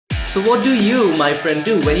So what do you, my friend,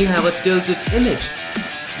 do when you have a tilted image?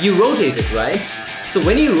 You rotate it, right? So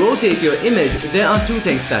when you rotate your image, there are two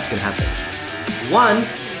things that can happen. One,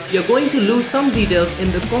 you're going to lose some details in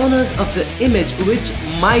the corners of the image which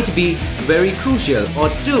might be very crucial. Or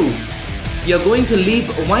two, you're going to leave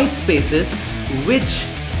white spaces which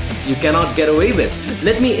you cannot get away with.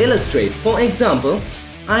 Let me illustrate. For example,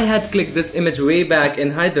 I had clicked this image way back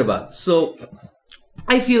in Hyderabad. So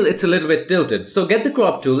I feel it's a little bit tilted. So get the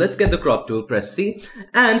crop tool. Let's get the crop tool, press C.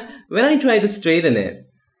 And when I try to straighten it,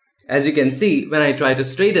 as you can see, when I try to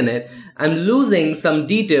straighten it, I'm losing some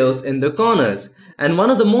details in the corners. And one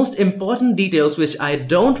of the most important details which I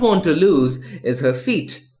don't want to lose is her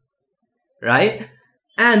feet, right?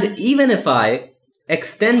 And even if I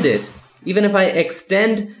extend it, even if I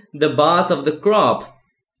extend the bars of the crop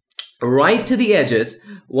right to the edges,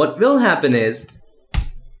 what will happen is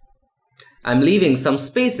I'm leaving some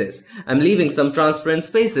spaces. I'm leaving some transparent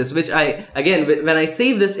spaces, which again, when I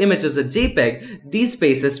save this image as a JPEG, these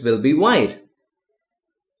spaces will be white.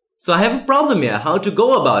 So I have a problem here, how to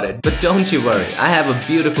go about it. But don't you worry, I have a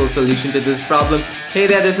beautiful solution to this problem. Hey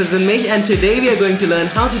there, this is Unmesh, and today we are going to learn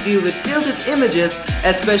how to deal with tilted images,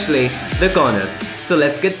 especially the corners. So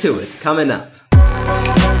let's get to it, coming up.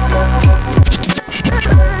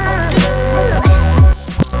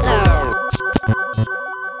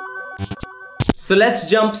 So let's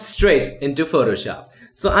jump straight into Photoshop.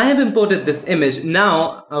 So I have imported this image.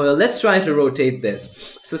 Now let's try to rotate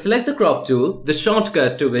this. So select the crop tool, the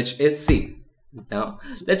shortcut to which is C. Now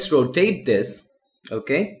let's rotate this.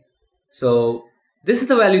 Okay. So this is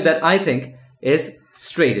the value that I think is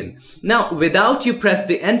straightened. Now without you press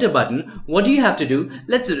the enter button, what do you have to do?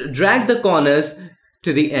 Let's drag the corners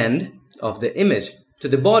to the end of the image, to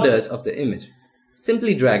the borders of the image.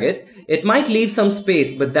 Simply drag it. It might leave some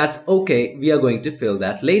space, but that's okay. We are going to fill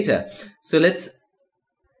that later. So let's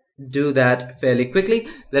do that fairly quickly.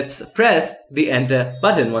 Let's press the enter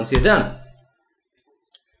button once you're done.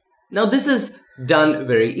 Now this is done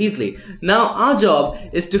very easily. Now our job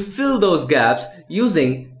is to fill those gaps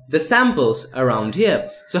using the samples around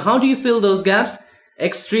here. So how do you fill those gaps?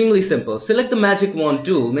 Extremely simple. Select the magic wand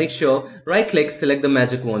tool. Make sure right click, select the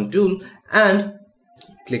magic wand tool and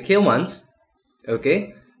click here once.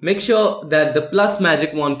 Okay. Make sure that the plus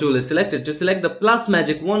magic wand tool is selected. To select the plus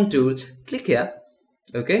magic wand tool, click here.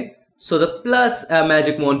 Okay, so the plus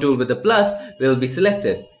magic wand tool with the plus will be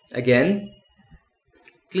selected. Again,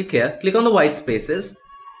 click here, click on the white spaces.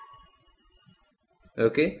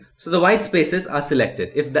 Okay, so the white spaces are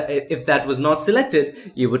selected. If that was not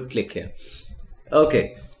selected, you would click here.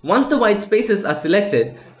 Okay, once the white spaces are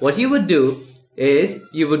selected, what you would do is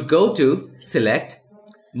you would go to select,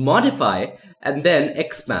 modify, and then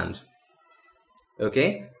expand.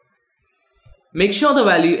 Okay, make sure the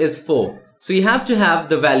value is 4. So you have to have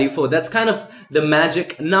the value 4. That's kind of the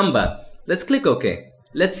magic number. Let's click OK.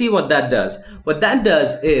 Let's see what that does. What that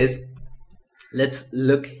does is, let's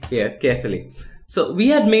look here carefully. So we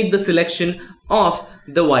had made the selection of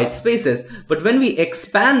the white spaces, but when we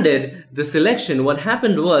expanded the selection, what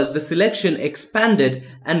happened was the selection expanded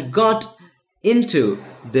and got into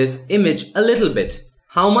this image a little bit.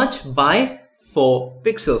 How much? By 4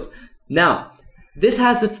 pixels. Now, this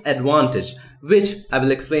has its advantage, which I will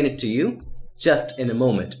explain it to you just in a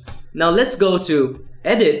moment. Now let's go to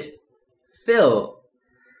Edit, Fill,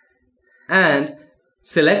 and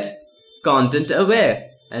select Content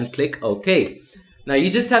Aware and click OK. Now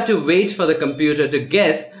you just have to wait for the computer to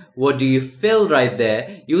guess what do you fill right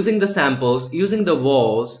there using the samples, using the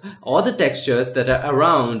walls or the textures that are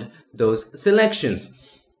around those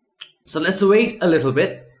selections. So let's wait a little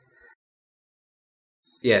bit.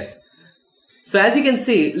 Yes. So as you can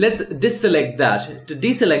see, let's deselect that. To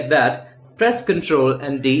deselect that, press Ctrl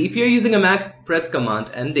and D. If you're using a Mac, press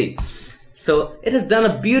Command and D. So it has done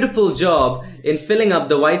a beautiful job in filling up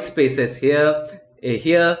the white spaces here,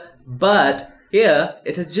 but here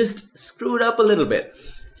it has just screwed up a little bit.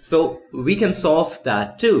 So we can solve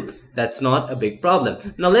that too. That's not a big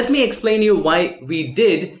problem. Now let me explain you why we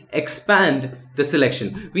did expand the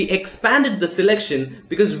selection. We expanded the selection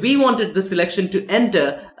because we wanted the selection to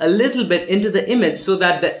enter a little bit into the image so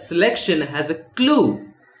that the selection has a clue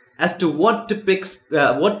as to what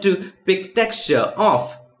to pick texture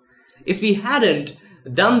of. If we hadn't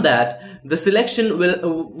done that, the selection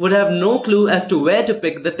would have no clue as to where to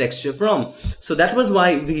pick the texture from. So that was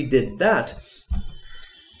why we did that.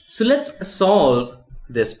 So let's solve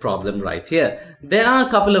this problem right here. There are a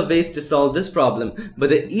couple of ways to solve this problem, but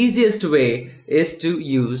the easiest way is to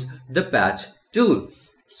use the patch tool.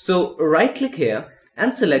 So right click here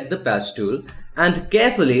and select the patch tool and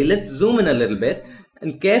carefully, let's zoom in a little bit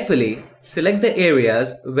and carefully select the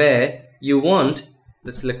areas where you want,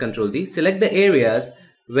 let's select Ctrl D, select the areas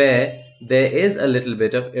where there is a little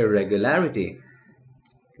bit of irregularity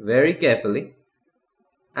very carefully,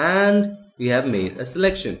 and we have made a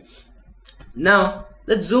selection. Now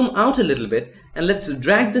let's zoom out a little bit and let's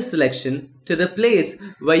drag the selection to the place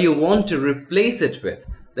where you want to replace it with.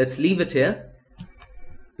 Let's leave it here.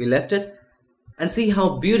 We left it, and see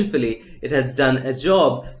how beautifully it has done a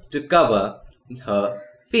job to cover her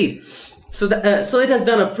feet. So it has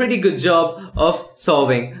done a pretty good job of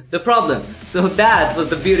solving the problem. So that was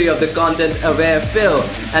the beauty of the content aware fill,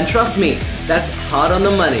 and trust me, that's hard on the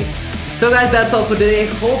money. So guys, that's all for today.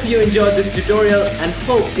 Hope you enjoyed this tutorial and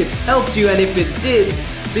hope it helped you, and if it did,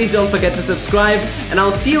 please don't forget to subscribe, and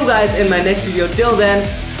I'll see you guys in my next video. Till then,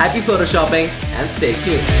 happy photoshopping and stay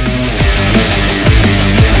tuned.